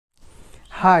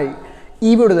Hi,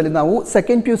 ಈ ವಿಡಿಯೋದಲ್ಲಿ ನಾವು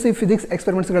second PUC physics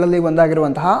ಎಕ್ಸ್ಪೆರಿಮೆಂಟ್ಸ್ಗಳಲ್ಲಿ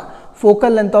ಒಂದಾಗಿರುವಂತಹ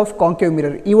focal length of concave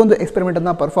mirror ಈ ಒಂದು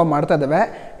ಎಕ್ಸ್ಪೆರಿಮೆಂಟನ್ನು ಪರ್ಫಾರ್ಮ್ ಮಾಡ್ತಾ ಇದ್ದೇವೆ.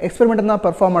 ಎಕ್ಸ್ಪೆರಿಮೆಂಟನ್ನು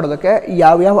ಪರ್ಫಾರ್ಮ್ ಮಾಡೋದಕ್ಕೆ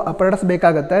ಯಾವ್ಯಾವ ಅಪರೇಟರ್ಸ್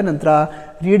ಬೇಕಾಗುತ್ತೆ, ನಂತರ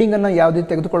ರೀಡಿಂಗನ್ನು ಯಾವ ರೀತಿ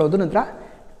ತೆಗೆದುಕೊಳ್ಳೋದು, ನಂತರ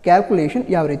ಕ್ಯಾಲ್ಕುಲೇಷನ್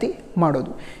ಯಾವ ರೀತಿ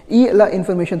ಮಾಡೋದು, ಈ ಎಲ್ಲ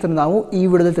ಇನ್ಫಾರ್ಮೇಷನ್ಸನ್ನು ನಾವು ಈ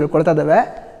ವಿಡಿಯೋದಲ್ಲಿ ತಿಳ್ಕೊಳ್ತಾ ಇದ್ದೇವೆ.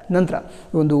 ನಂತರ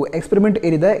ಒಂದು ಎಕ್ಸ್ಪೆರಿಮೆಂಟ್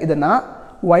ಏನಿದೆ ಇದನ್ನು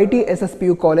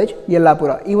YTSSPU ಕಾಲೇಜ್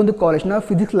ಯಲ್ಲಾಪುರ ಈ ಒಂದು ಕಾಲೇಜ್ನ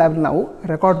ಫಿಸಿಕ್ಸ್ ಲ್ಯಾಬ್ನಲ್ಲಿ ನಾವು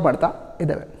ರೆಕಾರ್ಡ್ ಮಾಡ್ತಾ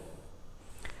ಇದ್ದೇವೆ.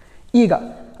 ಈಗ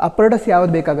ಅಪರೇಟರ್ಸ್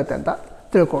ಯಾವ್ದು ಬೇಕಾಗುತ್ತೆ ಅಂತ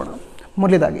ತಿಳ್ಕೊಳ್ಳೋಣ.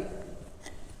 ಮೊದಲೇದಾಗಿ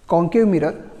ಕಾಂಕೇವ್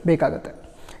ಮಿರರ್ ಬೇಕಾಗುತ್ತೆ.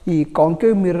 ಈ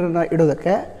ಕಾಂಕೇವ್ ಮಿರರ್ನ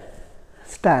ಇಡೋದಕ್ಕೆ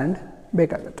ಸ್ಟ್ಯಾಂಡ್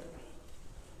ಬೇಕಾಗುತ್ತೆ.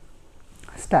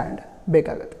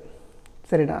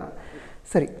 ಸರಿನಾ?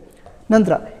 ಸರಿ.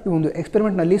 ನಂತರ ಈ ಒಂದು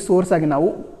ಎಕ್ಸ್ಪೆರಿಮೆಂಟ್ನಲ್ಲಿ ಸೋರ್ಸ್ ಆಗಿ ನಾವು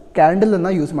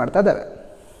ಕ್ಯಾಂಡಲನ್ನು ಯೂಸ್ ಮಾಡ್ತಾ ಇದ್ದೇವೆ.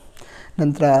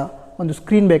 ನಂತರ ಒಂದು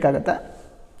ಸ್ಕ್ರೀನ್ ಬೇಕಾಗುತ್ತೆ.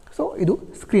 ಸೊ ಇದು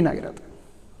ಸ್ಕ್ರೀನ್ ಆಗಿರುತ್ತೆ.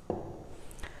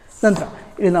 ನಂತರ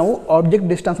ಇಲ್ಲಿ ನಾವು ಆಬ್ಜೆಕ್ಟ್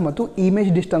ಡಿಸ್ಟೆನ್ಸ್ ಮತ್ತು ಇಮೇಜ್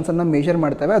ಡಿಸ್ಟೆನ್ಸನ್ನು ಮೇಜರ್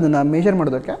ಮಾಡ್ತೇವೆ. ಅದನ್ನು ಮೇಜರ್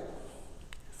ಮಾಡೋದಕ್ಕೆ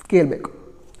ಸ್ಕೇಲ್ ಬೇಕು.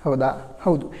 ಹೌದಾ?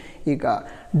 ಹೌದು. ಈಗ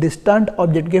ಡಿಸ್ಟಂಟ್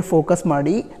ಆಬ್ಜೆಕ್ಟ್ಗೆ ಫೋಕಸ್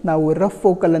ಮಾಡಿ ನಾವು ರಫ್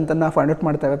ಫೋಕಲ್ ಲೆಂತನ್ನು ಫೈಂಡ್ ಔಟ್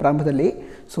ಮಾಡ್ತೇವೆ ಪ್ರಾರಂಭದಲ್ಲಿ.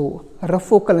 ಸೊ ರಫ್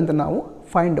ಫೋಕಲ್ ಅಂತ ನಾವು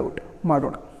ಫೈಂಡ್ ಔಟ್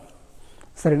ಮಾಡೋಣ.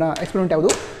 ಸರಿನಾ? ಎಕ್ಸ್ಪೆರಿಮೆಂಟ್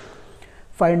ಯಾವುದು?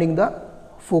 Finding the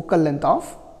focal length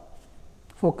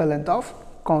of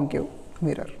concave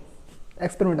mirror.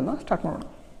 ಎಕ್ಸ್ಪೆರಿಮೆಂಟನ್ನು start ಮಾಡೋಣ.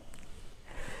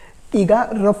 ಈಗ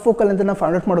ರಫ್ ಫೋಕಲ್ ಲೆಂತನ್ನು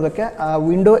ಫೈಂಡ್ ಔಟ್ ಮಾಡೋದಕ್ಕೆ ಆ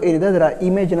ವಿಂಡೋ ಏನಿದೆ ಅದರ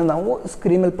ಇಮೇಜನ್ನು ನಾವು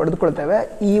ಸ್ಕ್ರೀನ್ ಮೇಲೆ ಪಡೆದುಕೊಳ್ತೇವೆ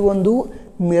ಈ ಒಂದು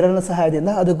ಮಿರರ್ನ ಸಹಾಯದಿಂದ.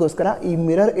 ಅದಕ್ಕೋಸ್ಕರ ಈ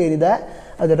ಮಿರರ್ ಏನಿದೆ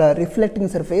ಅದರ ರಿಫ್ಲೆಕ್ಟಿಂಗ್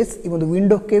ಸರ್ಫೇಸ್ ಈ ಒಂದು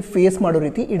ವಿಂಡೋಕ್ಕೆ ಫೇಸ್ ಮಾಡೋ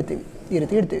ರೀತಿ ಇಡ್ತೀವಿ. ಈ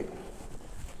ರೀತಿ ಇಡ್ತೀವಿ.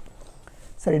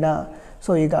 ಸರಿನಾ?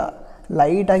 ಸೊ ಈಗ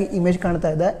ಲೈಟಾಗಿ ಇಮೇಜ್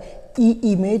ಕಾಣ್ತಾ ಇದೆ. ಈ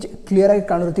ಇಮೇಜ್ ಕ್ಲಿಯರಾಗಿ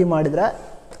ಕಾಣೋ ರೀತಿ ಮಾಡಿದರೆ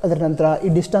ಅದರ ನಂತರ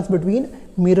ಈ distance between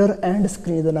mirror and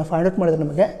screen ಇದನ್ನು ಫೈಂಡ್ ಔಟ್ ಮಾಡಿದ್ರೆ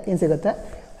ನಮಗೆ ಏನು ಸಿಗುತ್ತೆ?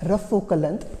 ರಫ್ ಫೋಕಲ್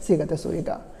ಲೆಂತ್ ಸಿಗುತ್ತೆ. ಸೊ ಈಗ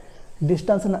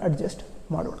ಡಿಸ್ಟೆನ್ಸನ್ನು ಅಡ್ಜಸ್ಟ್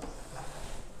ಮಾಡೋಣ.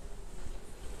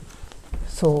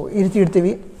 ಸೊ ಈ ರೀತಿ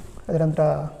ಇಡ್ತೀವಿ. ಅದರ ನಂತರ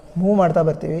ಮೂವ್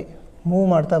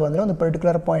ಮಾಡ್ತಾ ಬಂದರೆ ಒಂದು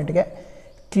ಪರ್ಟಿಕ್ಯುಲರ್ ಪಾಯಿಂಟ್ಗೆ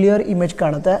ಕ್ಲಿಯರ್ ಇಮೇಜ್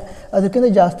ಕಾಣುತ್ತೆ. ಅದಕ್ಕಿಂತ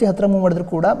ಜಾಸ್ತಿ ಹತ್ತಿರ ಮೂವ್ ಮಾಡಿದ್ರೂ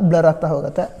ಕೂಡ ಬ್ಲರ್ ಆಗ್ತಾ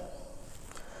ಹೋಗುತ್ತೆ.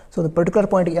 ಸೊ ಒಂದು ಪರ್ಟಿಕ್ಯುಲರ್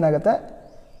ಪಾಯಿಂಟ್ಗೆ ಏನಾಗುತ್ತೆ?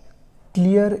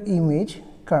 ಕ್ಲಿಯರ್ ಇಮೇಜ್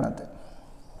ಕಾಣುತ್ತೆ.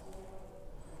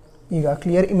 ಈಗ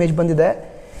ಕ್ಲಿಯರ್ ಇಮೇಜ್ ಬಂದಿದೆ.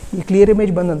 ಈ ಕ್ಲಿಯರ್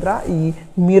ಇಮೇಜ್ ಬಂದ ನಂತರ ಈ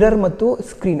ಮಿರರ್ ಮತ್ತು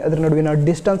ಸ್ಕ್ರೀನ್ ಅದರ ನಡುವಿನ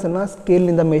ಡಿಸ್ಟೆನ್ಸನ್ನು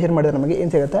ಸ್ಕೇಲ್ನಿಂದ ಮೆಜರ್ ಮಾಡಿದ್ರೆ ನಮಗೆ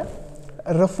ಏನು ಸಿಗುತ್ತೆ?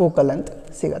 ರಫ್ ಫೋಕಲ್ ಲೆಂತ್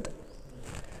ಸಿಗುತ್ತೆ.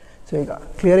 ಸೊ ಈಗ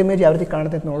ಕ್ಲಿಯರ್ ಇಮೇಜ್ ಯಾವ ರೀತಿ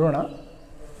ಕಾಣುತ್ತೆ ಅಂತ ನೋಡೋಣ.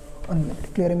 ಒಂದು ಮಿನಿಟ್.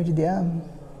 ಕ್ಲಿಯರ್ ಇಮೇಜ್ ಇದೆಯಾ?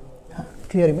 ಹಾಂ,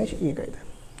 ಕ್ಲಿಯರ್ ಇಮೇಜ್ ಈಗ ಇದೆ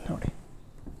ನೋಡಿ.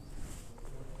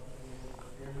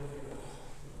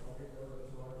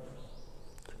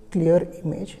 ಕ್ಲಿಯರ್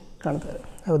ಇಮೇಜ್ ಕಾಣ್ತಾ ಇದೆ.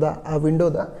 ಹೌದಾ? ಆ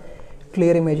ವಿಂಡೋದ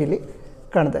ಕ್ಲಿಯರ್ ಇಮೇಜ್ ಇಲ್ಲಿ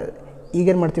ಕಾಣ್ತಾ ಇದೆ.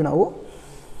 ಈಗೇನು ಮಾಡ್ತೀವಿ ನಾವು?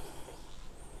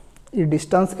 ಈ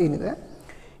ಡಿಸ್ಟೆನ್ಸ್ ಏನಿದೆ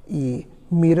ಈ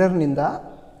ಮಿರರ್ನಿಂದ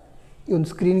ಈ ಒಂದು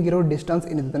ಸ್ಕ್ರೀನ್ಗಿರೋ ಡಿಸ್ಟೆನ್ಸ್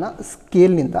ಏನಿದೆ ಅದನ್ನು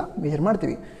ಸ್ಕೇಲ್ನಿಂದ ಮೆಜರ್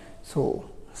ಮಾಡ್ತೀವಿ. ಸೊ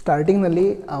ಸ್ಟಾರ್ಟಿಂಗ್ನಲ್ಲಿ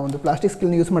ಆ ಒಂದು ಪ್ಲಾಸ್ಟಿಕ್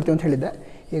ಸ್ಕೇಲ್ನ ಯೂಸ್ ಮಾಡ್ತೀವಿ ಅಂತ ಹೇಳಿದ್ದೆ.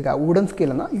 ಈಗ ವುಡನ್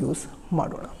ಸ್ಕೇಲನ್ನು ಯೂಸ್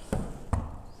ಮಾಡೋಣ.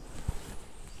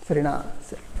 ಸರಿನಾ?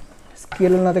 ಸರಿ.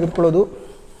 ಸ್ಕೇಲನ್ನು ತೆಗೆದುಕೊಳ್ಳೋದು.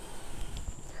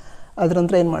 ಅದರ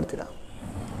ನಂತರ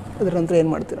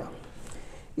ಏನು ಮಾಡ್ತೀರಾ?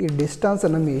 ಈ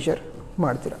ಡಿಸ್ಟೆನ್ಸನ್ನು ಮೇಜರ್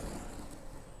ಮಾಡ್ತೀರಾ.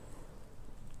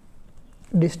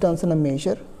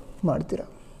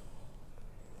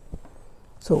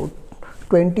 ಸೊ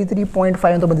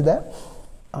 23.5 ಅಂತ ಬಂದಿದೆ.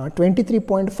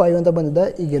 23.5 ಅಂತ ಬಂದಿದೆ.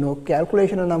 ಈಗೇನು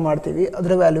ಕ್ಯಾಲ್ಕುಲೇಷನನ್ನು ಮಾಡ್ತೀವಿ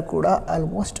ಅದರ ವ್ಯಾಲ್ಯೂ ಕೂಡ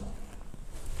ಆಲ್ಮೋಸ್ಟ್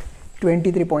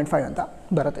 23.5 ಅಂತ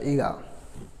ಬರುತ್ತೆ. ಈಗ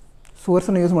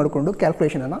ಸೋರ್ಸನ್ನು ಯೂಸ್ ಮಾಡಿಕೊಂಡು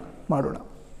ಕ್ಯಾಲ್ಕುಲೇಷನನ್ನು ಮಾಡೋಣ.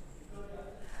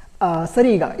 ಸರಿ.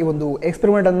 ಈಗ ಈ ಒಂದು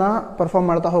ಎಕ್ಸ್ಪೆರಿಮೆಂಟನ್ನು ಪರ್ಫಾರ್ಮ್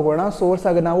ಮಾಡ್ತಾ ಹೋಗೋಣ. ಸೋರ್ಸ್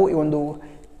ಆಗಿ ನಾವು ಈ ಒಂದು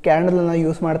ಕ್ಯಾಂಡಲನ್ನು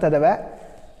ಯೂಸ್ ಮಾಡ್ತಾ ಇದ್ದೇವೆ.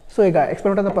 ಸೊ ಈಗ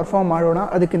ಎಕ್ಸ್ಪೆರಿಮೆಂಟನ್ನು ಪರ್ಫಾರ್ಮ್ ಮಾಡೋಣ.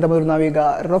 ಅದಕ್ಕಿಂತ ಮೊದಲು ನಾವೀಗ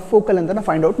ರಫ್ ಫೋಕಲ್ ಅಂತ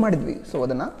ಫೈಂಡ್ ಔಟ್ ಮಾಡಿದ್ವಿ. ಸೊ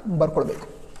ಅದನ್ನು ಬರ್ಕೊಳ್ಬೇಕು.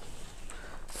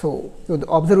 ಸೊ ಒಂದು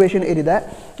ಅಬ್ಸರ್ವೇಷನ್ ಏನಿದೆ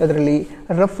ಅದರಲ್ಲಿ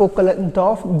rough focal length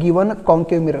of given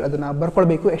concave mirror ಅದನ್ನು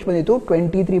ಬರ್ಕೊಳ್ಬೇಕು. ಎಷ್ಟು ಬಂದಿತ್ತು?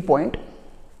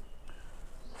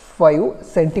 23.5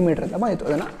 ಸೆಂಟಿಮೀಟರ್ ಅಂತ ಬಂದಿತ್ತು.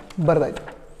 ಅದನ್ನು ಬರೆದಾಯಿತು.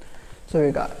 ಸೊ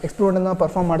ಈಗ ಎಕ್ಸ್ಪೆರಿಮೆಂಟನ್ನು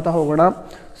ಪರ್ಫಾರ್ಮ್ ಮಾಡ್ತಾ ಹೋಗೋಣ.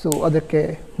 ಸೊ ಅದಕ್ಕೆ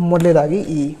ಮೊದಲೇದಾಗಿ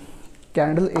ಈ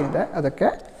ಕ್ಯಾಂಡಲ್ ಏನಿದೆ ಅದಕ್ಕೆ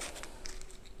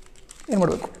ಏನು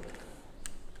ಮಾಡಬೇಕು?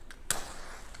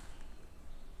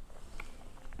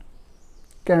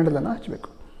 ಕ್ಯಾಂಡಲನ್ನು ಹಚ್ಚಬೇಕು.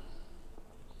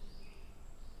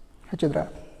 ಹಚ್ಚಿದ್ರಾ?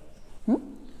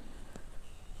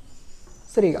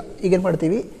 ಸರಿ. ಈಗೇನು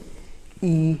ಮಾಡ್ತೀವಿ?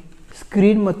 ಈ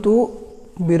ಸ್ಕ್ರೀನ್ ಮತ್ತು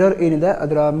ಮಿರರ್ ಏನಿದೆ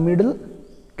ಅದರ ಮಿಡಲ್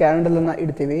ಕ್ಯಾಂಡಲನ್ನು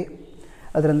ಇಡ್ತೀವಿ.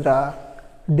 ಅದರ ನಂತರ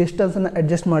ಡಿಸ್ಟೆನ್ಸನ್ನು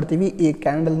ಅಡ್ಜಸ್ಟ್ ಮಾಡ್ತೀವಿ. ಈ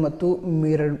ಕ್ಯಾಂಡಲ್ ಮತ್ತು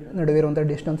ಮಿರರ್ ನಡುವೆ ಇರುವಂಥ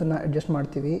ಡಿಸ್ಟೆನ್ಸನ್ನು ಅಡ್ಜಸ್ಟ್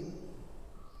ಮಾಡ್ತೀವಿ.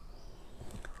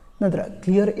 ನಂತರ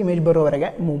ಕ್ಲಿಯರ್ ಇಮೇಜ್ ಬರೋವರೆಗೆ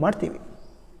ಮೂವ್ ಮಾಡ್ತೀವಿ.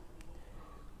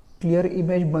 ಕ್ಲಿಯರ್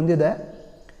ಇಮೇಜ್ ಬಂದಿದೆ.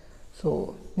 ಸೊ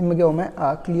ನಿಮಗೆ ಒಮ್ಮೆ ಆ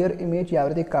ಕ್ಲಿಯರ್ ಇಮೇಜ್ ಯಾವ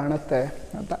ರೀತಿ ಕಾಣುತ್ತೆ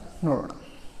ಅಂತ ನೋಡೋಣ.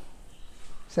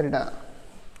 ಸರಿನಾ?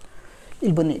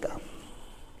 ಇಲ್ಲಿ ಬನ್ನಿ. ಈಗ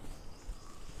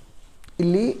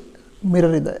ಇಲ್ಲಿ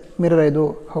ಮಿರರ್ ಇದೆ. ಮಿರರ್ ಇದು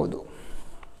ಹೌದು.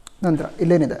 ನಂತರ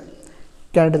ಇಲ್ಲೇನಿದೆ?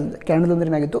 ಕ್ಯಾಂಡಲ್ ಅಂದರೆ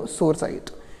ಏನಾಗಿತ್ತು, ಸೋರ್ಸ್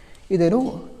ಆಗಿತ್ತು. ಇದೇನು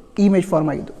ಇಮೇಜ್ ಫಾರ್ಮ್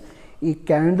ಆಗಿತ್ತು. ಈ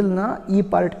ಕ್ಯಾಂಡಲ್ನ ಈ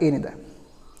ಪಾರ್ಟ್ ಏನಿದೆ,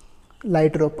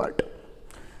 ಲೈಟ್ ಇರೋ ಪಾರ್ಟ್,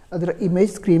 ಅದರ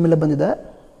ಇಮೇಜ್ ಸ್ಕ್ರೀನ್ ಮೇಲೆ ಬಂದಿದೆ.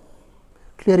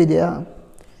 ಕ್ಲಿಯರ್ ಇದೆಯಾ?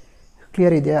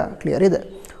 ಕ್ಲಿಯರ್ ಇದೆ.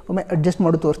 ಒಮ್ಮೆ ಅಡ್ಜಸ್ಟ್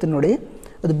ಮಾಡಿ ತೋರಿಸ್ತೀನಿ ನೋಡಿ,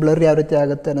 ಅದು ಬ್ಲರ್ ಯಾವ ರೀತಿ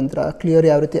ಆಗುತ್ತೆ, ನಂತರ ಕ್ಲಿಯರ್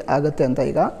ಯಾವ ರೀತಿ ಆಗುತ್ತೆ ಅಂತ.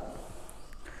 ಈಗ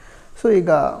ಸೊ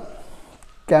ಈಗ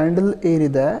ಕ್ಯಾಂಡಲ್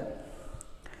ಏನಿದೆ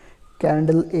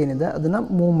ಅದನ್ನು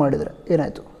ಮೂವ್ ಮಾಡಿದರೆ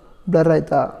ಏನಾಯಿತು, ಬ್ಲರ್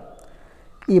ಆಯಿತಾ?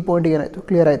 ಈ ಪಾಯಿಂಟಿಗೆ ಏನಾಯಿತು,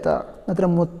 ಕ್ಲಿಯರ್ ಆಯಿತಾ? ನಂತರ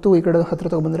ಮತ್ತು ಈ ಕಡೆ ಹತ್ತಿರ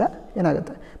ತೊಗೊಬಂದರೆ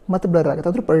ಏನಾಗುತ್ತೆ, ಮತ್ತು ಬ್ಲರ್ ಆಗುತ್ತೆ.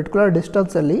 ಅದ್ರ ಪರ್ಟಿಕ್ಯುಲರ್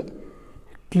ಡಿಸ್ಟೆನ್ಸಲ್ಲಿ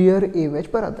ಕ್ಲಿಯರ್ ಇಮೇಜ್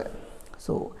ಬರುತ್ತೆ.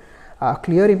 ಸೊ ಆ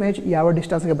ಕ್ಲಿಯರ್ ಇಮೇಜ್ ಯಾವ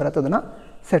ಡಿಸ್ಟೆನ್ಸ್ಗೆ ಬರುತ್ತೆ ಅದನ್ನು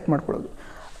ಸೆಟ್ ಮಾಡ್ಕೊಳ್ಳೋದು.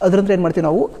 ಅದರಂದ್ರೆ ಏನು ಮಾಡ್ತೀವಿ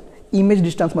ನಾವು, ಇಮೇಜ್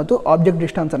ಡಿಸ್ಟೆನ್ಸ್ ಮತ್ತು ಆಬ್ಜೆಕ್ಟ್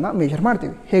ಡಿಸ್ಟೆನ್ಸನ್ನು ಮೆಷರ್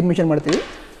ಮಾಡ್ತೀವಿ. ಹೇಗೆ ಮೆಷರ್ ಮಾಡ್ತೀವಿ,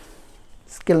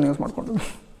 ಸ್ಕೇಲ್ನ ಯೂಸ್ ಮಾಡಿಕೊಂಡು.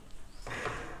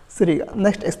 ಸರಿ, ಈಗ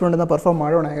ನೆಕ್ಸ್ಟ್ ಎಕ್ಸ್ಪೆರಿಮೆಂಟನ್ನು ಪರ್ಫಾರ್ಮ್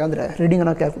ಮಾಡೋಣ. ಹೇಗಂದರೆ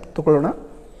ರೀಡಿಂಗನ್ನು ತೊಗೊಳ್ಳೋಣ.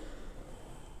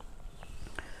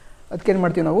 ಅದಕ್ಕೇನು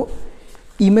ಮಾಡ್ತೀವಿ ನಾವು,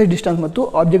 ಇಮೇಜ್ ಡಿಸ್ಟೆನ್ಸ್ ಮತ್ತು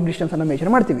ಆಬ್ಜೆಕ್ಟ್ ಡಿಸ್ಟೆನ್ಸನ್ನು ಮೆಷರ್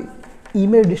ಮಾಡ್ತೀವಿ.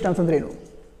 ಇಮೇಜ್ ಡಿಸ್ಟೆನ್ಸ್ ಅಂದರೆ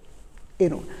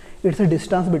ಏನು? It's a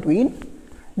distance between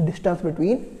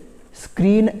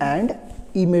screen and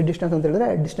image distance ಅಂತ ಹೇಳಿದ್ರೆ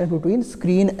distance between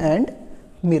screen and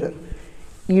mirror.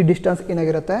 ಈ ಡಿಸ್ಟೆನ್ಸ್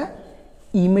ಏನಾಗಿರುತ್ತೆ,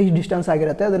 ಇಮೇಜ್ ಡಿಸ್ಟೆನ್ಸ್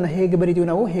ಆಗಿರುತ್ತೆ. ಅದನ್ನು ಹೇಗೆ ಬರಿತೀವಿ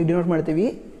ನಾವು, ಹೇಗೆ ಡಿನೋಟ್ ಮಾಡ್ತೀವಿ,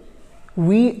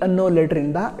 ವಿ ಅನ್ನೋ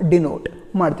ಲೆಟ್ರಿಂದ ಡಿನೋಟ್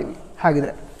ಮಾಡ್ತೀವಿ.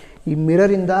 ಹಾಗಿದ್ರೆ ಈ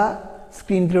ಮಿರರಿಂದ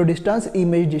ಸ್ಕ್ರೀನ್ಗಿರೋ ಡಿಸ್ಟೆನ್ಸ್,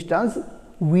 ಇಮೇಜ್ ಡಿಸ್ಟೆನ್ಸ್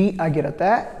ವಿ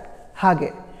ಆಗಿರುತ್ತೆ. ಹಾಗೆ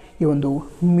ಈ ಒಂದು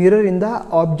ಮಿರರಿಂದ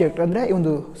ಆಬ್ಜೆಕ್ಟ್ ಅಂದರೆ ಈ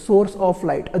ಒಂದು source of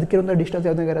light, ಅದಕ್ಕಿರುವಂಥ distance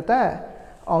ಯಾವುದಾಗಿರುತ್ತೆ,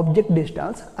 object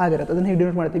distance ಆಗಿರುತ್ತೆ. ಅದನ್ನು ಹೇಗೆ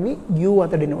ಡಿನೋಟ್ ಮಾಡ್ತೀವಿ, ಯು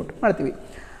ಅಂತ ಡಿನೋಟ್ ಮಾಡ್ತೀವಿ.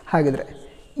 ಹಾಗಿದ್ರೆ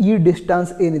ಈ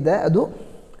ಡಿಸ್ಟೆನ್ಸ್ ಏನಿದೆ ಅದು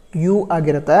ಯು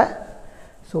ಆಗಿರುತ್ತೆ.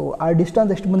 ಸೊ ಆ ಡಿಸ್ಟೆನ್ಸ್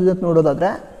ಎಷ್ಟು ಬಂದಿದೆ ಅಂತ ನೋಡೋದಾದರೆ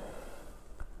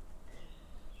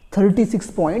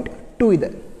 36.2 ಇದೆ.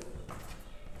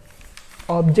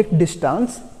 ಆಬ್ಜೆಕ್ಟ್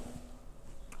ಡಿಸ್ಟೆನ್ಸ್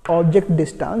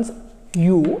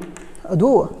ಯು ಅದು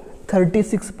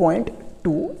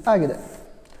 36.2 ಆಗಿದೆ.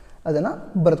 ಅದನ್ನು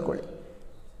ಬರೆದುಕೊಳ್ಳಿ,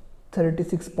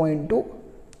 36.2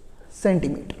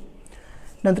 ಸೆಂಟಿಮೀಟರ್.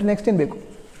 ನಂತರ ನೆಕ್ಸ್ಟ್ ಏನು ಬೇಕು,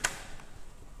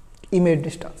 ಇಮೇಜ್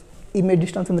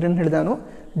ಡಿಸ್ಟೆನ್ಸ್ ಅಂದರೆ ಏನು ಹೇಳಿದೆ ನಾನು,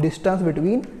 distance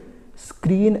between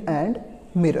screen and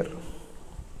mirror.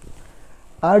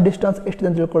 ಆ ಡಿಸ್ಟೆನ್ಸ್ ಎಷ್ಟಿದೆ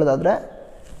ಅಂತ ತಿಳ್ಕೊಳ್ಳೋದಾದರೆ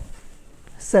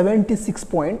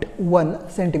 76.1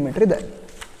 ಸೆಂಟಿಮೀಟರ್ ಇದೆ.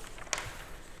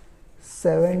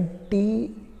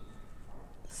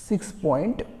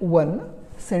 76.1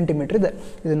 ಸೆಂಟಿಮೀಟರ್ ಇದೆ.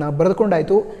 ಇದನ್ನು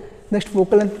ಬರೆದುಕೊಂಡಾಯಿತು. ನೆಕ್ಸ್ಟ್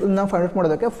ಫೋಕಲ್ ಲೆಂತ್ನ ಫೈಂಡ್ ಔಟ್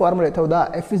ಮಾಡೋದಕ್ಕೆ ಫಾರ್ಮುಲಾ ಐತೆ, ಹೌದಾ?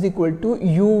 F =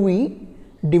 UV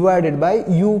divided by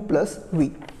U plus V.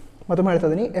 ಮತ್ತೊಮ್ಮೆ ಹೇಳ್ತಾ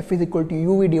ಇದ್ದೀನಿ, F =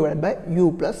 UV divided by U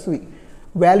plus V.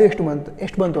 Value ಎಷ್ಟು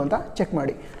ಬಂತು ಅಂತ ಚೆಕ್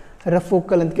ಮಾಡಿ. ರಫ್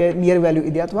ಫೋಕಲ್ ಲೆಂತ್ಗೆ ನಿಯರ್ ವ್ಯಾಲ್ಯೂ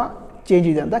ಇದೆಯಾ ಅಥವಾ ಚೇಂಜ್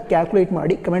ಇದೆ ಅಂತ ಕ್ಯಾಲ್ಕುಲೇಟ್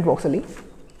ಮಾಡಿ ಕಮೆಂಟ್ ಬಾಕ್ಸಲ್ಲಿ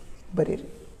ಬರೀರಿ.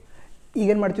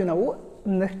 ಈಗೇನು ಮಾಡ್ತೀವಿ ನಾವು,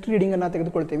 ನೆಕ್ಸ್ಟ್ ರೀಡಿಂಗನ್ನು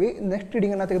ತೆಗೆದುಕೊಳ್ತೀವಿ. ನೆಕ್ಸ್ಟ್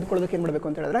ರೀಡಿಂಗನ್ನು ತೆಗೆದುಕೊಳ್ಳೋದಕ್ಕೆ ಏನು ಮಾಡಬೇಕು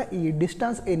ಅಂತ ಹೇಳಿದ್ರೆ, ಈ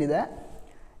ಡಿಸ್ಟೆನ್ಸ್ ಏನಿದೆ,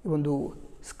 ಒಂದು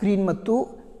ಸ್ಕ್ರೀನ್ ಮತ್ತು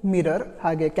ಮಿರರ್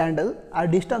ಹಾಗೆ ಕ್ಯಾಂಡಲ್, ಆ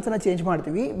ಡಿಸ್ಟೆನ್ಸನ್ನು ಚೇಂಜ್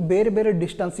ಮಾಡ್ತೀವಿ. ಬೇರೆ ಬೇರೆ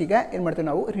ಡಿಸ್ಟೆನ್ಸಿಗೆ ಏನು ಮಾಡ್ತೀವಿ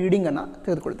ನಾವು, ರೀಡಿಂಗನ್ನು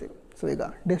ತೆಗೆದುಕೊಳ್ತೀವಿ. ಸೊ ಈಗ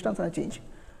ಡಿಸ್ಟೆನ್ಸನ್ನು ಚೇಂಜ್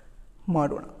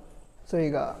ಮಾಡೋಣ. ಸೊ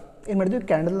ಈಗ ಏನು ಮಾಡಿದ್ವಿ,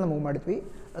 ಕ್ಯಾಂಡಲ್ನ ಮೂವ್ ಮಾಡಿದ್ವಿ.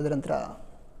 ಅದರ ನಂತರ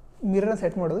ಮಿರರ್ನ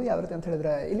ಸೆಟ್ ಮಾಡೋದು ಯಾವ ರೀತಿ ಅಂತ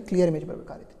ಹೇಳಿದ್ರೆ, ಇಲ್ಲಿ ಕ್ಲಿಯರ್ ಇಮೇಜ್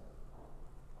ಬರಬೇಕು. ಆ ರೀತಿ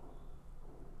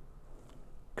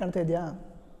ಕಾಣ್ತಾ ಇದೆಯಾ?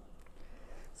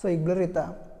 ಸೊ ಈಗ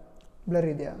ಬ್ಲರ್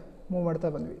ಇದೆಯಾ, ಮೂವ್ ಮಾಡ್ತಾ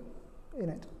ಬಂದ್ವಿ,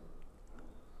 ಏನಾಯಿತು,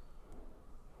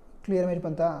 ಕ್ಲಿಯರ್ ಇಮೇಜ್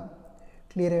ಬಂತಾ?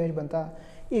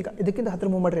 ಈಗ ಇದಕ್ಕಿಂತ ಹತ್ತಿರ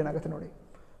ಮೂವ್ ಮಾಡಿದ್ರೆ ಏನಾಗುತ್ತೆ ನೋಡಿ,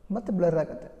 ಮತ್ತೆ ಬ್ಲರ್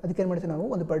ಆಗುತ್ತೆ. ಅದಕ್ಕೇನು ಮಾಡ್ತೀವಿ ನಾವು,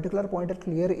 ಒಂದು ಪರ್ಟಿಕ್ಯುಲರ್ ಪಾಯಿಂಟಲ್ಲಿ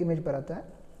ಕ್ಲಿಯರ್ ಇಮೇಜ್ ಬರುತ್ತೆ.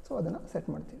 ಸೊ ಅದನ್ನು ಸೆಟ್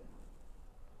ಮಾಡ್ತೀವಿ.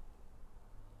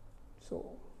 ಸೊ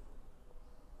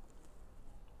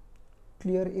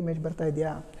ಕ್ಲಿಯರ್ ಇಮೇಜ್ ಬರ್ತಾ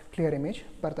ಇದೆಯಾ? ಕ್ಲಿಯರ್ ಇಮೇಜ್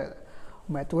ಬರ್ತಾ ಇದೆ.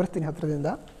 ಒಮ್ಮೆ ತೋರಿಸ್ತೀನಿ ಹತ್ತಿರದಿಂದ,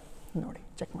 ನೋಡಿ,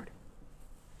 ಚೆಕ್ ಮಾಡಿ.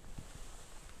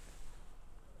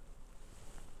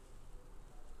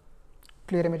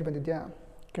 ಕ್ಲಿಯರ್ ಇಮೇಜ್ ಬಂದಿದೆಯಾ?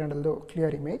 ಕ್ಯಾಂಡಲ್ದು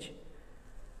ಕ್ಲಿಯರ್ ಇಮೇಜ್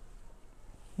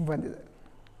ಬಂದಿದೆ.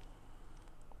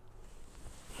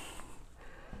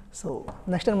 ಸೊ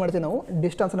ನೆಕ್ಸ್ಟ್ ಏನು ಮಾಡ್ತೀವಿ ನಾವು,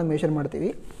 ಡಿಸ್ಟೆನ್ಸನ್ನು ಮೆಷರ್ ಮಾಡ್ತೀವಿ.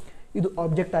 ಇದು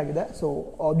ಆಬ್ಜೆಕ್ಟ್ ಆಗಿದೆ. ಸೊ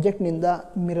ಆಬ್ಜೆಕ್ಟ್ನಿಂದ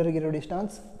ಮಿರರ್ಗಿರೋ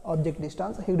ಡಿಸ್ಟೆನ್ಸ್, ಆಬ್ಜೆಕ್ಟ್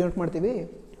ಡಿಸ್ಟೆನ್ಸ್ ಹೇಗೆ ಡಿನೋಟ್ ಮಾಡ್ತೀವಿ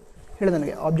ಹೇಳಿ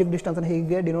ನನಗೆ. ಆಬ್ಜೆಕ್ಟ್ ಡಿಸ್ಟೆನ್ಸನ್ನು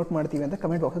ಹೇಗೆ ಡಿನೋಟ್ ಮಾಡ್ತೀವಿ ಅಂತ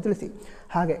ಕಮೆಂಟ್ ಬಾಕ್ಸಲ್ಲಿ ತಿಳಿಸಿ.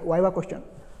 ಹಾಗೆ viva question,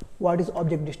 what is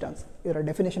object distance, ಇದರ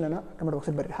ಡೆಫಿನೇಷನನ್ನು ಕಮೆಂಟ್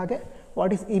ಬಾಕ್ಸಲ್ಲಿ ಬರೀ. ಹಾಗೆ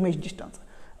ವಾಟ್ ಈಸ್ ಇಮೇಜ್ ಡಿಸ್ಟೆನ್ಸ್,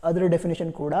 ಅದರ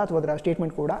ಡೆಫಿನೇಷನ್ ಕೂಡ ಅಥವಾ ಅದರ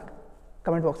ಸ್ಟೇಟ್ಮೆಂಟ್ ಕೂಡ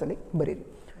ಕಮೆಂಟ್ ಬಾಕ್ಸಲ್ಲಿ ಬರೀರಿ.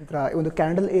 ನಂತರ ಒಂದು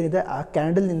ಕ್ಯಾಂಡಲ್ ಏನಿದೆ, ಆ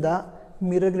ಕ್ಯಾಂಡಲ್ನಿಂದ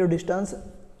ಮಿರರ್ಗಿರೋ ಡಿಸ್ಟೆನ್ಸ್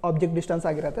ಆಬ್ಜೆಕ್ಟ್ ಡಿಸ್ಟೆನ್ಸ್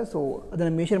ಆಗಿರುತ್ತೆ. ಸೊ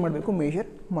ಅದನ್ನು ಮೆಷರ್ ಮಾಡಬೇಕು, ಮೆಷರ್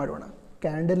ಮಾಡೋಣ.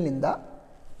 ಕ್ಯಾಂಡಲ್ನಿಂದ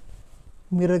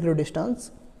ಮಿರರ್ಗಿರೋ ಡಿಸ್ಟೆನ್ಸ್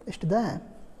ಎಷ್ಟಿದೆ,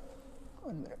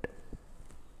 1 ಮಿನಿಟ್,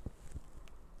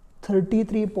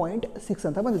 33.6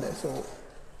 ಅಂತ ಬಂದಿದೆ. ಸೊ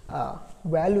ಆ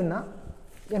ವ್ಯಾಲ್ಯೂನ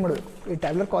ಏನು ಮಾಡಬೇಕು, ಈ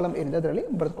ಟ್ಯಾಬ್ಲರ್ ಕಾಲಮ್ ಏನಿದೆ ಅದರಲ್ಲಿ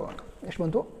ಬರೆದುಕೊಳ್ಳೋಣ. ಎಷ್ಟು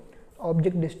ಬಂತು,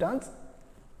 ಆಬ್ಜೆಕ್ಟ್ ಡಿಸ್ಟೆನ್ಸ್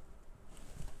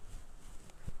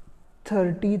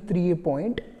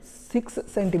 33.6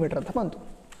 ಸೆಂಟಿಮೀಟರ್ ಅಂತ ಬಂತು.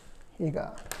 ಈಗ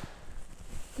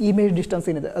ಇಮೇಜ್ ಡಿಸ್ಟೆನ್ಸ್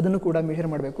ಏನಿದೆ ಅದನ್ನು ಕೂಡ ಮೆಷರ್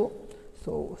ಮಾಡಬೇಕು.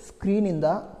 ಸೊ ಸ್ಕ್ರೀನಿಂದ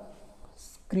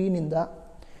ಸ್ಕ್ರೀನಿಂದ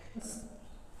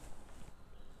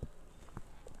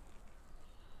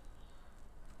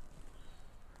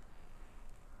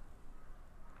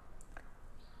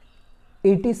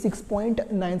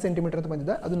 (86.9 ಸೆಂಟಿಮೀಟರ್ ಅಂತ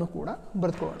ಬಂದಿದೆ, ಅದನ್ನು ಕೂಡ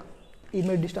ಬರೆದುಕೊಳ್ಳೋಣ.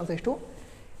 ಇಮೇಜ್ ಡಿಸ್ಟೆನ್ಸ್ ಎಷ್ಟು?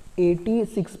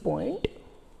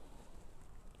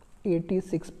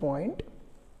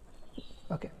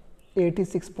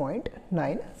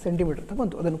 86.9 ಸೆಂಟಿಮೀಟರ್ ಅಂತ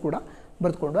ಬಂತು, ಅದನ್ನು ಕೂಡ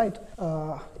ಬರೆದುಕೊಂಡು ಆಯಿತು.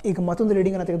 ಈಗ ಮತ್ತೊಂದು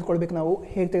ರೀಡಿಂಗನ್ನು ತೆಗೆದುಕೊಳ್ಬೇಕು. ನಾವು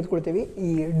ಹೇಗೆ ತೆಗೆದುಕೊಳ್ತೀವಿ? ಈ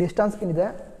ಡಿಸ್ಟೆನ್ಸ್ ಏನಿದೆ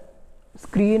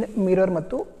ಸ್ಕ್ರೀನ್, ಮಿರರ್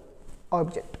ಮತ್ತು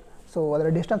ಆಬ್ಜೆಕ್ಟ್, ಸೊ ಅದರ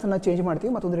ಡಿಸ್ಟೆನ್ಸನ್ನು ಚೇಂಜ್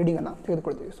ಮಾಡ್ತೀವಿ, ಮತ್ತೊಂದು ರೀಡಿಂಗನ್ನು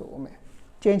ತೆಗೆದುಕೊಳ್ತೀವಿ. ಸೊ ಒಮ್ಮೆ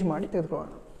ಚೇಂಜ್ ಮಾಡಿ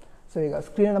ತೆಗೆದುಕೊಳ್ಳೋಣ. ಸೊ ಈಗ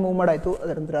ಸ್ಕ್ರೀನನ್ನು ಮೂವ್ ಮಾಡಾಯಿತು,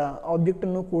 ಅದರ ನಂತರ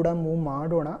ಆಬ್ಜೆಕ್ಟನ್ನು ಕೂಡ ಮೂವ್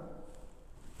ಮಾಡೋಣ.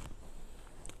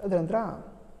 ಅದರ ನಂತರ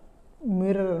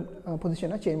ಮಿರರ್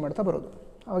ಪೊಸಿಷನ್ನ ಚೇಂಜ್ ಮಾಡ್ತಾ ಬರೋದು.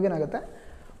 ಅವಾಗೇನಾಗುತ್ತೆ,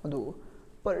 ಒಂದು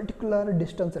ಪರ್ಟಿಕ್ಯುಲರ್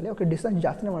ಡಿಸ್ಟೆನ್ಸಲ್ಲಿ, ಓಕೆ ಡಿಸ್ಟೆನ್ಸ್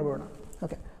ಜಾಸ್ತಿನೇ ಮಾಡ್ಬೋಣ.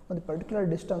 ಓಕೆ, ಒಂದು ಪರ್ಟಿಕ್ಯುಲರ್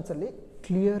ಡಿಸ್ಟೆನ್ಸಲ್ಲಿ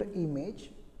ಕ್ಲಿಯರ್ ಇಮೇಜ್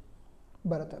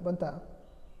ಬರುತ್ತೆ. ಬಂತಾ?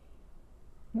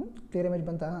 ಕ್ಲಿಯರ್ ಇಮೇಜ್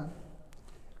ಬಂತಾ?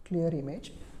 ಕ್ಲಿಯರ್ ಇಮೇಜ್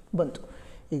ಬಂತು.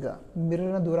 ಈಗ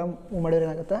ಮಿರರ್ನ ದೂರ ಮೂವ್ ಮಾಡಿದ್ರೆ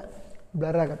ಏನಾಗುತ್ತೆ?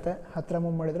 ಬ್ಲರ್ ಆಗುತ್ತೆ. ಹತ್ತಿರ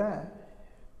ಮೂವ್ ಮಾಡಿದರೆ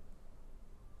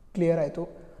ಕ್ಲಿಯರ್ ಆಯಿತು.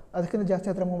 ಅದಕ್ಕಿಂತ ಜಾಸ್ತಿ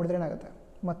ಹತ್ತಿರ ಮೂವ್ ಮಾಡಿದ್ರೆ ಏನಾಗುತ್ತೆ?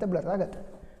 ಮತ್ತೆ ಬ್ಲರ್ ಆಗುತ್ತೆ.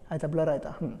 ಆಯಿತಾ? ಬ್ಲರ್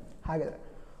ಆಯಿತಾ? ಹಾಗಿದ್ರೆ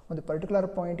ಒಂದು ಪರ್ಟಿಕ್ಯುಲರ್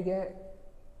ಪಾಯಿಂಟ್ಗೆ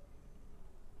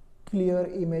ಕ್ಲಿಯರ್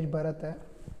ಇಮೇಜ್ ಬರುತ್ತೆ,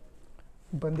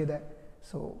 ಬಂದಿದೆ.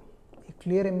 ಸೊ ಈ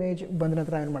ಕ್ಲಿಯರ್ ಇಮೇಜ್ ಬಂದ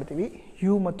ನಂತರ ಏನು ಮಾಡ್ತೀವಿ?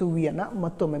 ಯು ಮತ್ತು ವಿಯನ್ನು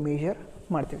ಮತ್ತೊಮ್ಮೆ ಮೇಜರ್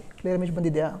ಮಾಡ್ತೀವಿ. ಕ್ಲಿಯರ್ ಇಮೇಜ್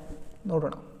ಬಂದಿದೆಯಾ?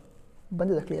 ನೋಡೋಣ.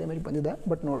 ಬಂದಿದೆ, ಕ್ಲಿಯರ್ ಇಮೇಜ್ ಬಂದಿದೆ,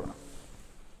 ಬಟ್ ನೋಡೋಣ.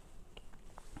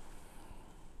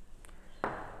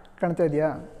 ಕಾಣ್ತಾ ಇದೆಯಾ?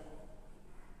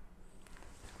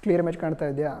 ಕ್ಲಿಯರ್ ಇಮೇಜ್ ಕಾಣ್ತಾ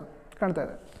ಇದೆಯಾ? ಕಾಣ್ತಾ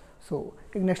ಇದೆ. ಸೊ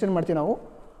ಈಗ ನೆಕ್ಸ್ಟ್ ಏನು ಮಾಡ್ತೀವಿ ನಾವು?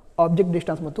 ಆಬ್ಜೆಕ್ಟ್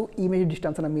ಡಿಸ್ಟೆನ್ಸ್ ಮತ್ತು ಇಮೇಜ್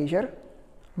ಡಿಸ್ಟೆನ್ಸನ್ನು ಮೇಜರ್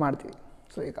ಮಾಡ್ತೀವಿ.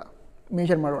 ಸೊ ಈಗ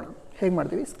ಮೇಜರ್ ಮಾಡೋಣ. ಹೇಗೆ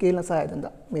ಮಾಡ್ತೀವಿ? ಸ್ಕೇಲ್ನ ಸಹಾಯದಿಂದ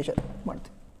ಮೇಜರ್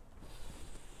ಮಾಡ್ತೀವಿ.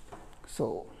 ಸೊ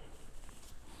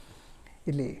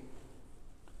ಇಲ್ಲಿ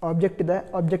ಆಬ್ಜೆಕ್ಟ್ ಇದೆ,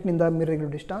 ಆಬ್ಜೆಕ್ಟ್ನಿಂದ ಮಿರರ್ಗೆ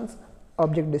ಡಿಸ್ಟೆನ್ಸ್,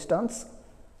 ಆಬ್ಜೆಕ್ಟ್ ಡಿಸ್ಟೆನ್ಸ್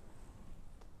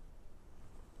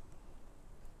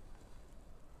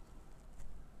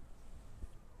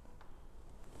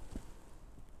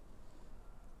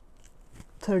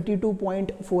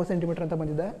 (32.4 ಸೆಂಟಿಮೀಟರ್ ಅಂತ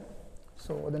ಬಂದಿದೆ.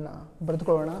 ಸೊ ಅದನ್ನು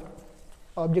ಬರೆದುಕೊಳ್ಳೋಣ.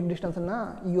 ಆಬ್ಜೆಕ್ಟ್ ಡಿಸ್ಟೆನ್ಸನ್ನು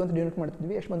ಯು ಅಂತ ಡಿನೋಟ್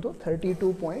ಮಾಡ್ತಿದ್ವಿ. ಎಷ್ಟು ಬಂತು?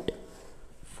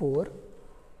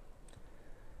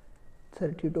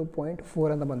 32.4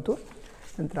 ಅಂತ ಬಂತು.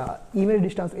 ನಂತರ ಇಮೇಜ್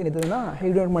ಡಿಸ್ಟೆನ್ಸ್ ಏನಿದೆ ಅದನ್ನು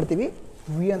ಹೇಗೆ ಡಿನೋಟ್ ಮಾಡ್ತೀವಿ?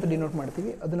 ವಿ ಅಂತ ಡಿನೋಟ್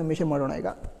ಮಾಡ್ತೀವಿ. ಅದನ್ನು ಮೆಷರ್ ಮಾಡೋಣ. ಈಗ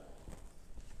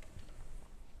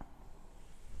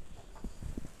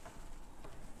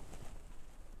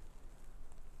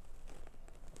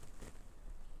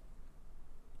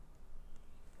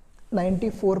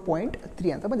 (94.3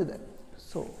 ಅಂತ ಬಂದಿದೆ.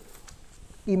 ಸೊ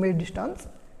ಇಮೇಜ್ ಡಿಸ್ಟೆನ್ಸ್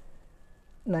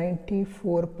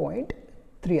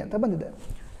 94.3 ಅಂತ ಬಂದಿದೆ.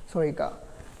 ಸೊ ಈಗ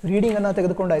ರೀಡಿಂಗನ್ನು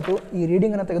ತೆಗೆದುಕೊಂಡಾಯಿತು. ಈ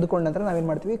ರೀಡಿಂಗನ್ನು ತೆಗೆದುಕೊಂಡ ನಂತರ ನಾವೇನು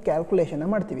ಮಾಡ್ತೀವಿ? ಕ್ಯಾಲ್ಕುಲೇಷನ್ನ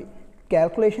ಮಾಡ್ತೀವಿ.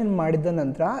 ಕ್ಯಾಲ್ಕುಲೇಷನ್ ಮಾಡಿದ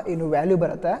ನಂತರ ಏನು ವ್ಯಾಲ್ಯೂ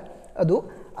ಬರುತ್ತೆ ಅದು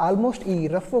ಆಲ್ಮೋಸ್ಟ್ ಈ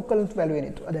ರಫ್ ಫೋಕಲ್ ವ್ಯಾಲ್ಯೂ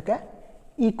ಏನಿತ್ತು ಅದಕ್ಕೆ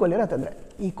ಈಕ್ವಲ್ ಇರುತ್ತೆ. ಅಂದರೆ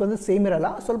ಈಕ್ವಲ್ ಸೇಮ್ ಇರಲ್ಲ,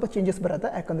 ಸ್ವಲ್ಪ ಚೇಂಜಸ್ ಬರುತ್ತೆ,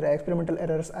 ಯಾಕಂದರೆ ಎಕ್ಸ್ಪೆರಿಮೆಂಟಲ್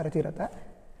ಎರರ್ಸ್ ಆ ರೀತಿ ಇರುತ್ತೆ,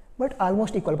 ಬಟ್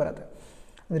ಆಲ್ಮೋಸ್ಟ್ ಈಕ್ವಲ್ ಬರುತ್ತೆ.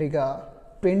 ಅಂದರೆ ಈಗ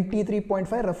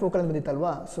 23.5 ರಫ್ ಫೋಕಲ್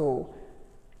ಬಂದಿತ್ತಲ್ವಾ? ಸೊ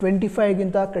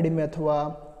 25ಗಿಂತ ಕಡಿಮೆ ಅಥವಾ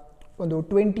ಒಂದು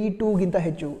 22ಗಿಂತ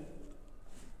ಹೆಚ್ಚು,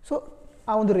 ಸೊ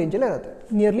ಆ ಒಂದು ರೇಂಜಲ್ಲಿ ಇರುತ್ತೆ.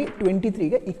 ನಿಯರ್ಲಿ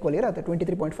 23ಗೆ ಈಕ್ವಲ್ ಇರುತ್ತೆ,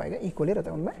 23.5ಗೆ ಈಕ್ವಲ್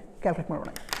ಇರುತ್ತೆ. ಒಮ್ಮೆ ಕ್ಯಾಲ್ಕುಲೇಟ್ ಮಾಡೋಣ.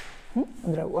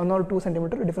 ಅಂದರೆ 1 or 2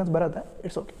 ಸೆಂಟಿಮೀಟರ್ ಡಿಫ್ರೆನ್ಸ್ ಬರುತ್ತೆ.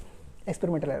 ಇಟ್ಸ್ ಓಕೆ,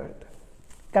 ಎಕ್ಸ್ಪೆರಿಮೆಂಟಲ್ ಇರುತ್ತೆ.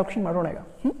 ಕ್ಯಾಲ್ಕುಲೇಷನ್ ಮಾಡೋಣ ಈಗ.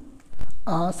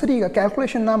 ಸರಿ, ಈಗ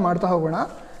ಕ್ಯಾಲ್ಕುಲೇಷನ್ನ ಮಾಡ್ತಾ ಹೋಗೋಣ.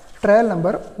 Trial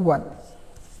number 1.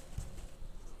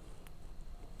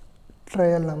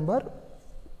 Trial number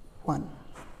 1.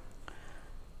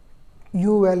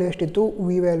 You value ಎಷ್ಟಿತ್ತು,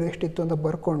 ವಿ ವ್ಯಾಲ್ಯೂ ಎಷ್ಟಿತ್ತು ಅಂತ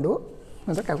ಬರ್ಕೊಂಡು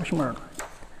ಅಂತ ಕ್ಯಾಲ್ಕುಲೇಷನ್ ಮಾಡೋಣ.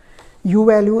 You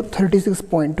value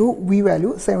 36.2, V value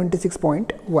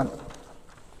 76.1.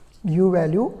 You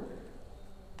value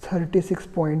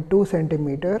 36.2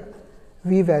 centimetre,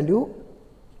 V value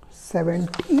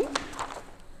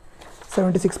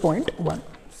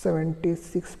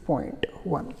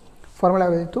 76.1. Formula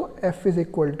ಯಾವುದಿತ್ತು? F is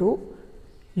equal to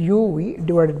you V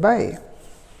divided by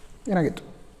ಏನಾಗಿತ್ತು?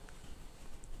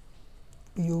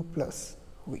 You plus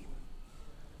V.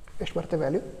 ಎಷ್ಟು ಬರುತ್ತೆ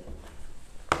ವ್ಯಾಲ್ಯೂ?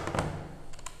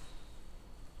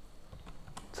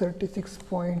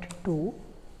 36.2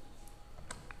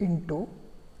 ಇಂಟು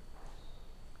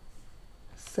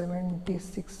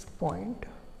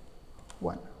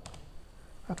 76.1.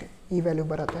 ಓಕೆ, ಈ ವ್ಯಾಲ್ಯೂ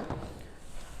ಬರುತ್ತೆ.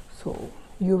 So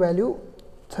you value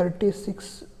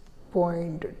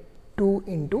 36.2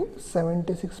 into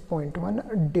 76.1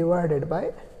 divided by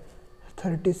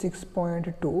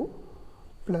 36.2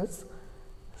 plus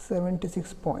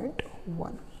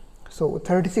 76.1. So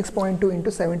 36.2 into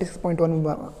 76.1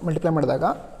 multiply ಮಾಡಿದಾಗ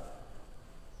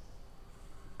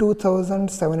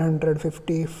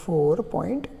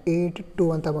 2754.82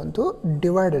 ಅಂತ ಬಂತು.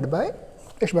 Divided by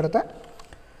ಎಷ್ಟು ಬರುತ್ತೆ?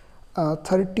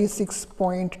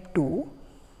 36.2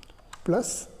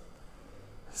 ಪ್ಲಸ್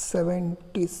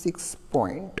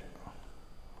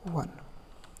 76.1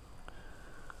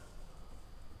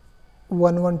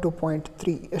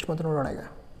 112.3 ಎಷ್ಟು ಬಂತು ನೋಡೋಣ ಈಗ.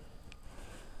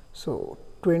 ಸೊ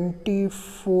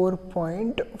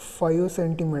 24.5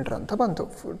 ಸೆಂಟಿಮೀಟ್ರ್ ಅಂತ ಬಂತು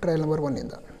ಟ್ರಯಲ್ ನಂಬರ್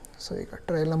 1ಇಂದ. ಸೊ ಈಗ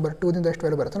ಟ್ರಯಲ್ ನಂಬರ್ 2ದಿಂದ ಎಷ್ಟು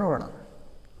ವ್ಯಾಲ್ಯೂ ಬರುತ್ತೆ ನೋಡೋಣ.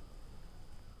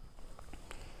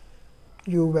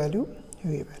 You value U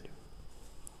A value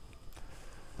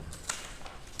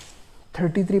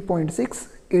 33.6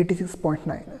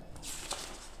 86.9.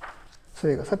 So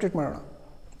ಈಗ ಸಬ್ಸ್ಟಿಟ್ಯೂಟ್ ಮಾಡೋಣ.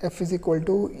 F is equal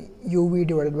to you V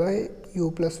divided by you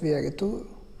plus V ಆಗಿತ್ತು.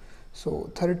 So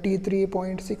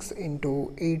 33.6 into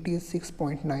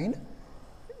 86.9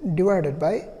 divided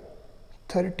by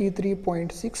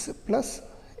 33.6 plus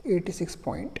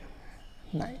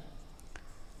 86.9.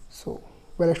 So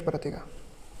value ಎಷ್ಟು ಬರುತ್ತೆ ಈಗ?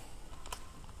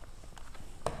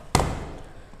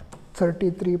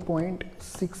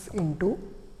 33.6 into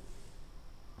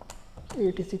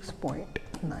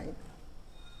 86.9.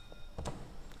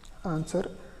 Answer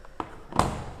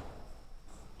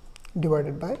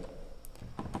divided by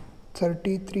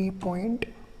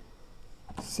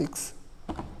 33.6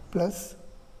 plus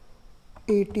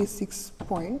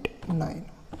 86.9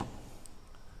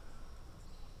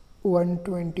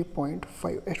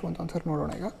 120.5 ಎಷ್ಟು ಬಂತು ಆನ್ಸರ್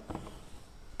ನೋಡೋಣ ಈಗ.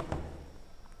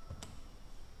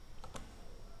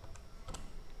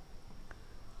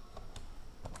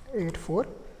 $84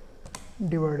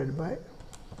 divided by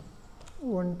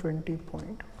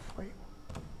 120.5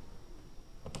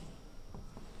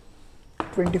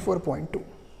 24.2.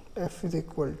 F is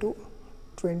equal to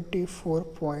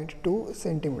 24.2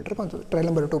 centimetre ಬಂತು trial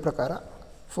number 2 ಪ್ರಕಾರ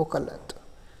focal length.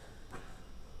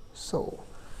 So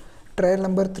trial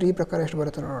number 3 ಪ್ರಕಾರ ಎಷ್ಟು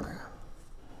ಬರುತ್ತೆ ನೋಡೋಣ.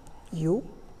 You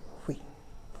V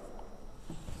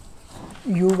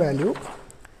you value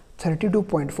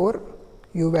 32.4,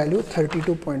 you value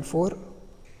 32.4,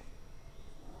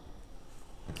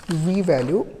 V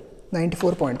value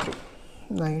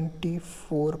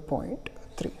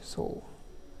 94.3. So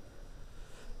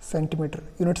centimetre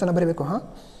ಯೂನಿಟ್ಸನ್ನು ಬರೀಬೇಕು. ಹಾಂ,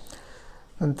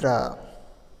 ನಂತರ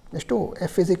ಎಷ್ಟು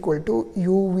F is equal to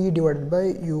you V divided by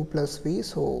you plus V.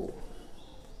 So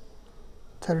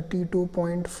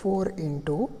 32.4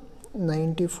 into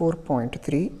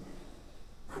 94.3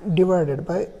 divided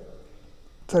by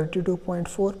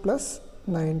 32.4 plus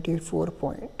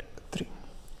 94.3.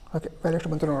 Okay, value ಎಷ್ಟು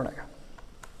ಬಂತು ನೋಡೋಣ.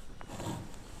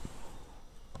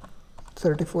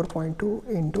 34.2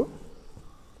 ಇಂಟು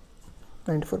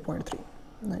 94.3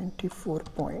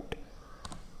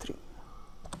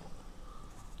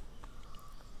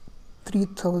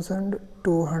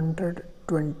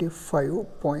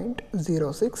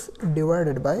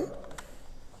 divided by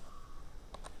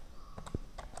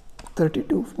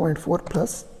 32.4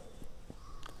 plus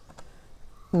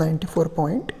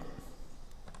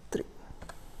 94.3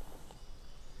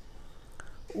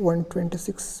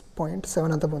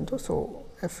 126.7 ಅಂತ ಬಂತು. So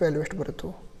F value ಎಷ್ಟು ಬರುತ್ತೋ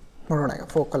ನೋಡೋಣ ಈಗ.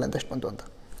 ಫೋಕಲ್ ಅಂತ ಎಷ್ಟು ಬಂತು ಅಂತ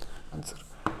ಆನ್ಸರ್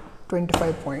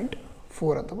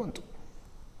 25.4 ಅಂತ ಬಂತು.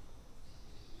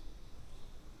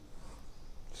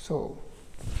 ಸೊ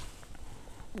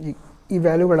ಈ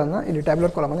ವ್ಯಾಲ್ಯೂಗಳನ್ನು ಇಲ್ಲಿ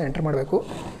ಟ್ಯಾಬ್ಲೆಟ್ ಕಾಲಮಲ್ಲಿ ಎಂಟರ್ ಮಾಡಬೇಕು.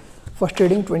 ಫಸ್ಟ್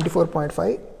ರೀಡಿಂಗ್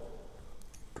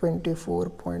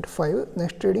 24.5,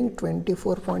 ನೆಕ್ಸ್ಟ್ ರೀಡಿಂಗ್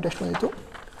 24 ಎಷ್ಟು ಬಂದಿತ್ತು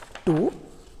 2,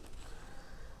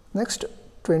 ನೆಕ್ಸ್ಟ್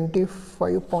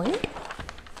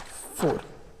 25.4.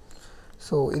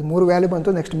 ಸೊ ಇದು 3 ವ್ಯಾಲ್ಯೂ ಬಂತು.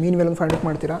 ನೆಕ್ಸ್ಟ್ ಮೀನ್ ವ್ಯಾಲ್ಯೂ ಫೈಂಡ್ ಔಟ್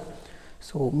ಮಾಡ್ತೀರಾ.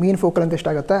 ಸೊ ಮೀನ್ ಫೋಕಲ್ ಅಂತ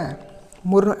ಎಷ್ಟಾಗುತ್ತೆ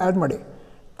 3 ಆ್ಯಡ್ ಮಾಡಿ.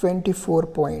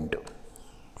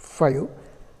 24.5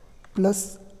 plus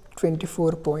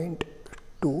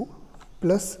 24.2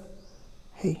 plus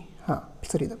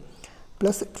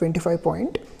plus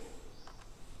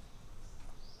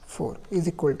 25.4 is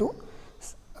equal to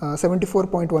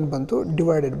 74.1 ಬಂತು.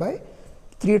 Divided by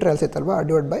 3 trials ಇತ್ತಲ್ವಾ,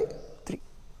 divide by 3.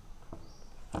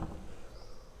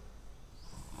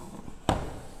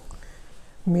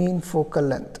 Mean focal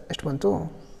length ಎಷ್ಟು ಬಂತು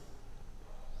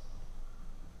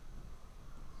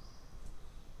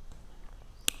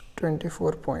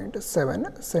 24.7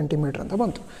 ಸೆಂಟಿಮೀಟರ್ ಅಂತ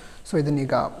ಬಂತು. ಸೊ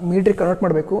ಇದನ್ನೀಗ ಮೀಟ್ರಿಗೆ ಕನ್ವರ್ಟ್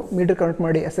ಮಾಡಬೇಕು. ಮೀಟ್ರಿಗೆ ಕನ್ವರ್ಟ್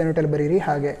ಮಾಡಿ ಎಸ್ ಎನ್ ಯೂಟಲ್ಲಿ ಬರೀರಿ.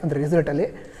 ಹಾಗೆ ಅಂದರೆ ರಿಸಲ್ಟಲ್ಲಿ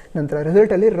ನಂತರ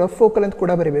ರಿಸಲ್ಟಲ್ಲಿ ರಫ್ ಫೋಕಲ್ ಲೆಂತ್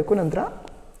ಕೂಡ ಬರೀಬೇಕು. ನಂತರ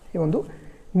ಈ ಒಂದು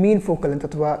ಮೀನ್ ಫೋಕಲ್ ಲೆಂತ್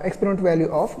ಅಥವಾ experiment value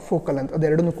of focal length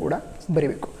ಅದೆರಡನ್ನೂ ಕೂಡ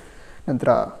ಬರೀಬೇಕು. ನಂತರ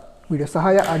ವಿಡಿಯೋ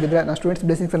ಸಹಾಯ ಆಗಿದ್ದರೆ ನಾನು ಸ್ಟೂಡೆಂಟ್ಸ್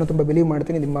ಬ್ಲೆಸ್ಸಿಂಗ್ಸನ್ನು ತುಂಬ ಬಿಲೀವ್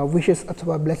ಮಾಡ್ತೀನಿ. ನಿಮ್ಮ ವಿಶಸ್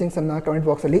ಅಥವಾ ಬ್ಲೆಸ್ಸಿಂಗ್ಸನ್ನು ಕಮೆಂಟ್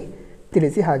ಬಾಕ್ಸಲ್ಲಿ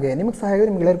ತಿಳಿಸಿ. ಹಾಗೆ ನಿಮಗೆ ಸಹಾಯ ಆಗಿದೆ,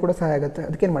 ನಿಮ್ಗೆಲ್ಲರೂ ಕೂಡ ಸಹಾಯ ಆಗುತ್ತೆ.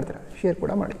 ಅದಕ್ಕೇನು ಮಾಡ್ತೀರಾ, ಶೇರ್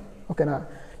ಕೂಡ ಮಾಡಿ. ಓಕೆನಾ?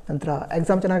 ನಂತರ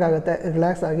ಎಕ್ಸಾಮ್ ಚೆನ್ನಾಗಾಗುತ್ತೆ.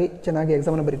 ರಿಲ್ಯಾಕ್ಸ್ ಆಗಿ ಚೆನ್ನಾಗಿ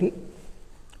ಎಕ್ಸಾಮನ್ನು ಬರೀರಿ.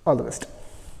 All the best.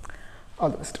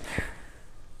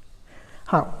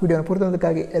 ಹಾಂ, ವಿಡಿಯೋನ ಪೂರ್ತಿ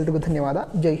ನೋಡೋದಕ್ಕಾಗಿ ಎಲ್ರಿಗೂ ಧನ್ಯವಾದ.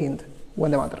 ಜೈ ಹಿಂದ್,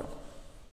 ವಂದೇ ಮಾತರಂ.